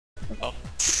Oh.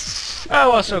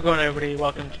 Oh, what's up going on, everybody?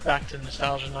 Welcome back to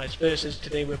Nostalgia Nights Versus.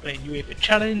 Today we're playing UEFA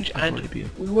Challenge, and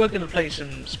we were going to play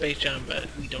some Space Jam, but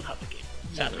we don't have the game,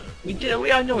 sadly.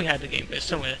 I know we had the game, but it's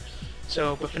somewhere.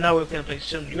 So, but for now we're going to play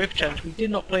some UEFA Challenge. We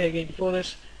did not play a game before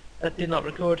this. That did not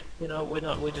record. You know,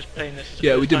 we're just playing this. As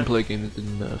yeah, we didn't play a game that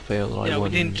didn't fail. I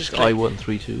won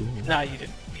 3-2. Nah, you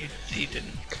didn't. You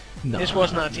didn't. Nah, this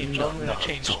wasn't our team, so I'm going to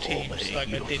change teams like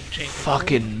I did change.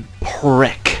 Fucking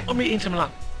prick. I'll be Inter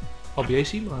Milan. I'll be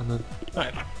AC Milan then.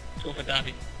 Alright, let's go for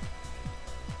Derby.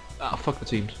 Ah, fuck the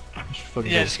teams.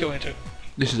 Yeah, let's go into it.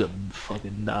 This is a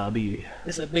fucking derby.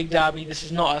 This is a big derby. This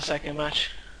is not our second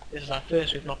match. This is our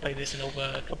first. We've not played this in over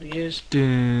a couple of years.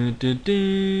 Everything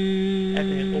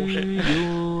is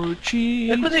bullshit.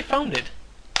 Look where they found it.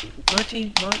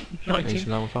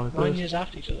 9 years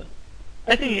after each other.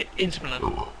 I think Inter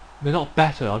Milan. They're not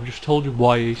better. I've just told you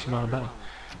why AC Milan are better.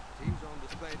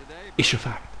 It's a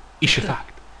fact. It's a fact.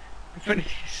 The funny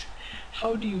thing is,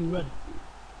 how do you run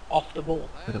off the ball?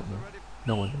 I don't know.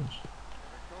 No one knows.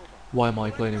 Why am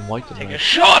I playing in white tonight? Take a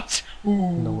shot!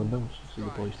 Ooh. No one knows. So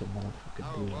the boys don't want to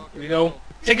fucking do it. Here we go.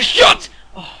 Take a shot!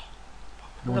 Oh.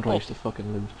 No one tries to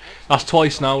fucking lose. That's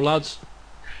twice now, lads.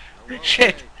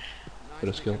 Shit. Bit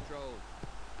of skill.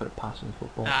 Bit of passing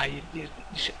football. Nah, you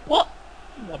shit. What?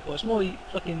 That boy's more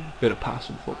fucking... Bit of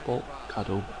passing football.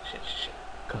 Cadeau. Shit.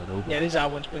 Cadeau. Yeah, this is our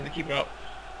one to bring the keeper out.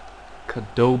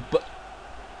 Cadeau.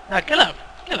 Nah, get up.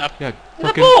 Get up. Yeah,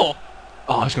 the ball!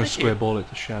 Oh, I was going to square ball it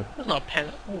to Shab. That's not a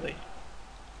penalty.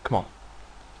 Come on.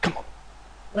 Come on.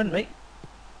 Run, mate.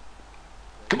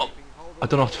 Come on. I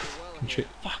don't know how to fucking shit.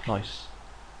 Fuck. Nice.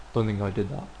 Don't think I did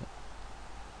that.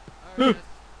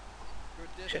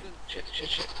 Shit.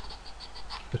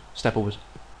 Step overs.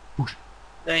 Push.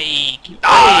 Hey, keep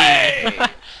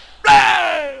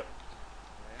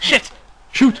Shit!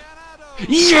 Shoot!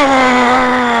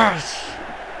 Yes!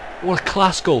 What a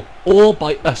class goal. All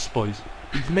by us, boys.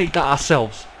 We've made that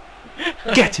ourselves.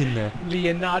 Get in there.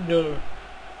 Leonardo.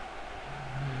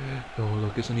 Oh,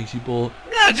 look, it's an easy ball.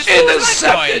 Yeah, just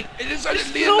intercepted!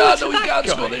 Intercepted Leonardo. He can't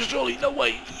score this, surely. No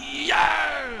way.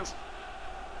 Yes!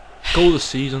 Goal of the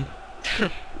season.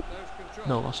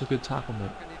 No, that's a good tackle,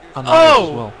 mate. And as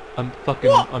well.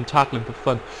 I'm tackling for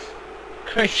fun.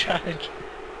 Great challenge.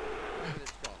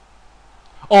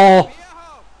 Oh,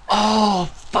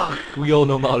 fuck! We all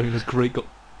know that is a great goal.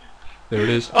 There it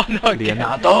is. Oh no, again.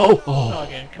 Leonardo! Oh,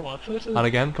 again, come on. And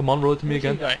again, come on, roll it to me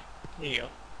again. There you go.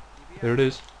 There it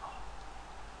is.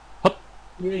 Hup!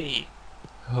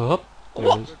 Hup! There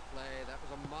it is.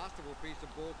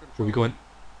 Where are we going?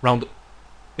 Round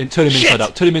it. Turn him inside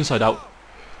out. Turn him inside out.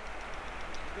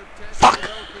 Fuck!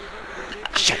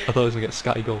 Shit! I thought I was gonna get a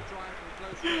scatty goal.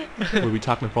 Where are we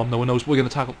tackling from? No one knows. We're gonna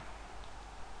tackle.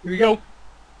 Here we go.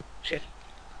 Shit.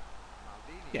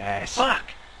 Yes.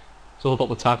 Fuck. It's all about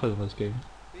the tackling in this game.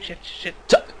 Shit.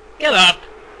 Get up.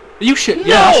 Are you shit? No.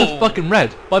 Yeah, that's a fucking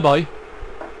red. Bye bye.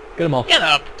 Get him off. Get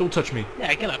up. Don't touch me.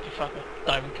 Yeah, get up, you fucker.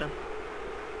 Diamond cunt.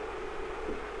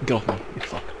 Get off me. You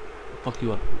fuck. Fuck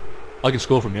you up. I can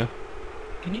score from you.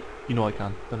 Can you? You know I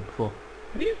can. Done it before.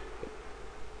 Have you?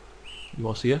 You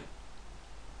wanna see it?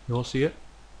 You wanna see it?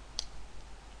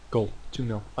 Goal.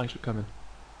 2-0. Thanks for coming.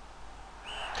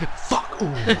 Fuck!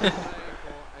 Ooh.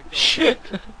 Shit!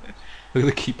 Look at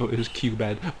the keeper with his cue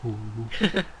bed.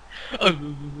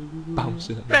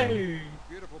 Bouncing at the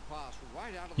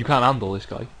You can't handle this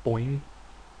guy. Boing.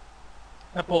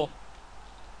 That ball.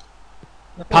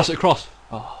 Pass it across.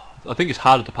 Oh, I think it's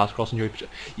harder to pass across in UEFA.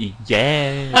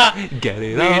 Yeah! Get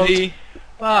it really?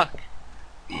 out! Fuck!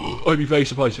 I'd be very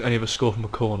surprised if any of us score from a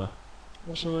corner.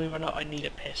 What's the name or not? I need a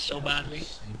piss so badly.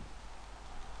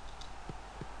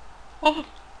 Oh!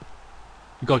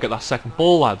 You gotta get that second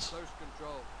ball, lads.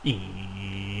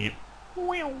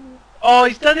 Oh,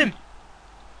 he's done him!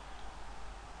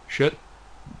 Shit.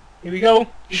 Here we go.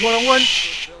 He's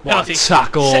 1-on-1. What a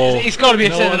tackle! He's got to be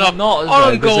a sending off. Not.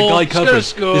 On goal. There's a guy covering.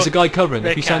 Score. There's a guy covering.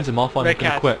 Red If he card. sends him off, I'm Red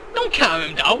gonna card. quit. Don't calm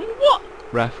him down. What?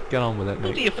 Ref, get on with it, mate.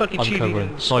 Don't do your fucking I'm cheating covering.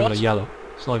 and It's not even a squats. yellow.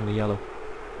 It's not even a yellow.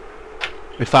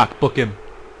 In fact, book him.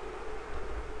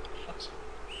 What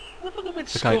the fuck am I meant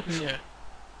to Okay. score from here?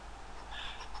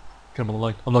 Get him on the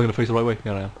line. I'm not gonna face the right way.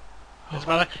 Here I am. That's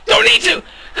my line. Don't need to!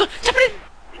 Go, tap it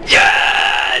in!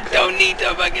 Yeah! Don't need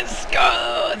to fucking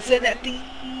score! Send that D!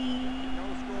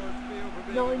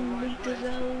 9 meters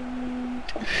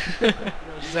out!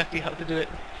 Exactly how to do it.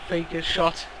 Fake a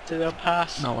shot to the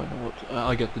pass. No, I know what.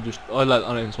 I get to just. I let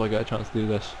that in so I get a chance to do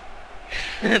this.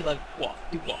 Like what?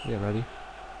 Do what? Yeah, ready?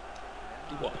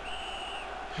 Do what?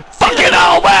 Fucking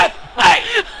hell, man! Hey!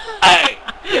 Hey!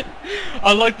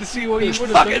 I'd like to see what you It's would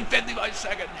have fucking done. 55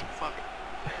 seconds, fuck.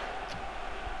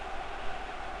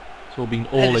 It's all been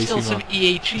all AC still some Milan.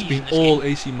 EA cheese It's been in this all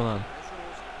game. AC Milan.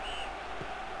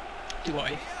 Do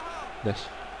I? This.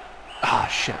 Ah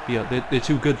shit, yeah, they're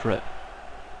too good for it.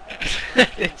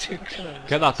 They're too close.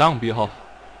 Get that down, Bierhoff.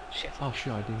 Shit. Oh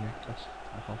shit, I didn't make this.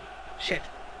 Shit.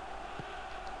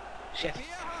 Shit.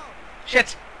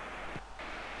 Shit.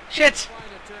 Shit.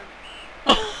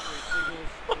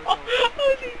 Oh,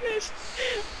 he missed.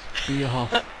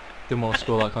 Bierhoff didn't want to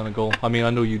score that kind of goal. I mean, I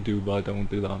know you do, but I don't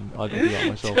do that. I don't do that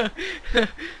myself.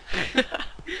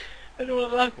 I don't want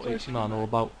to laugh. What AC Milan all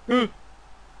about?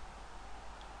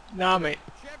 Nah, mate.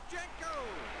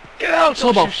 Get out! It's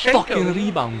all about Shevchenko. fucking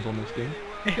rebounds on this game.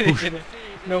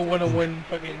 No one-on-one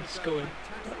fucking scoring.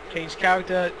 Change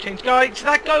character, change guy, it's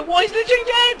that guy, why is the change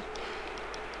in?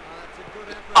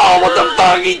 Oh, what the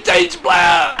fuck, he changed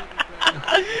player!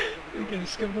 You're gonna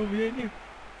skip over here, you?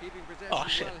 Oh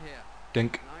shit.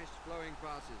 Dink.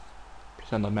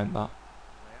 Pretend I meant that.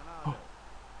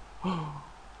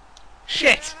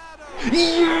 Shit!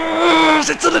 Yes!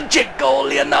 It's a legit goal,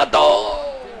 Leonardo!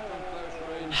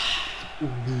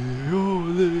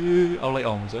 How late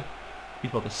on was it?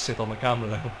 He's about to sit on the camera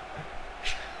now.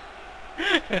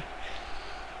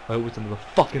 I hope it's another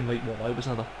fucking late one. I hope it's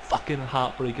another fucking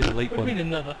heartbreaking late What do one. you mean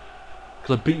another?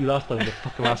 Because I beat you last time with a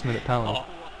fucking last minute penalty.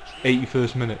 Oh.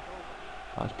 81st minute.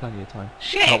 That's plenty of time.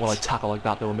 Shit! Not when I tackle like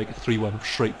that, they will make it 3-1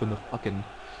 straight from the fucking...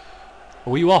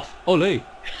 Oh, were you off? Ole!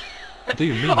 Do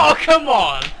you mean Oh, that? come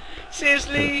on! Put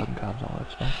Seriously? the fucking cabs on,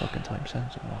 I've spent fucking time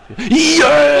sensing off you.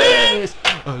 Yes!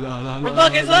 La la la What the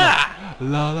fuck is that?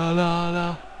 La la la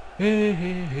la. Hey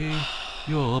hey hey.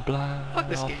 You're blind. Fuck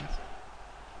this game.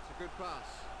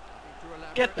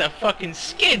 Get the fucking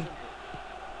skin!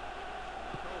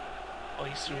 Oh,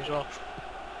 he's through as well.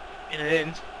 In and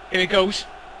in. Here it goes.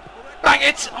 Bang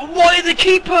it! Oh, why the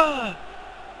keeper?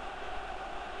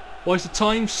 Why is the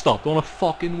time stopped? I wanna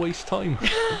fucking waste time.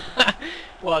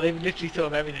 Well, they've literally thought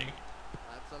of everything.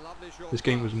 This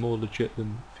game was more legit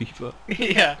than FIFA.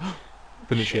 Yeah.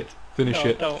 Finish Shit. it. Finish No,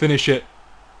 it. don't. Finish it.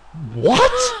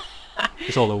 What?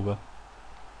 It's all over.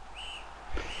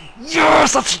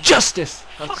 Yes, that's justice.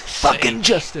 That's Fuck's fucking sake.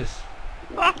 justice.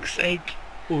 Fuck's sake.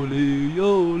 Ole,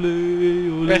 ole,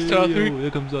 ole, Best of all three. ole,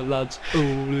 here comes the lads. Ole,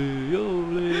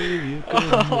 ole, here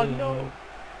comes Oh the no.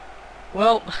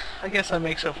 Well, I guess that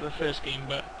makes up for the first game,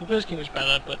 but the first game was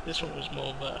better, but this one was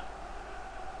more of a...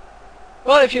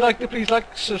 Well, if you liked it, please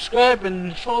like, subscribe,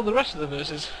 and follow the rest of the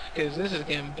verses, because this is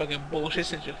getting fucking bullshit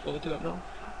since you're 4-2 up now.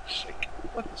 Fuck's sake.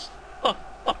 Fuck this. Fuck,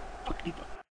 fuck, fuck, fuck.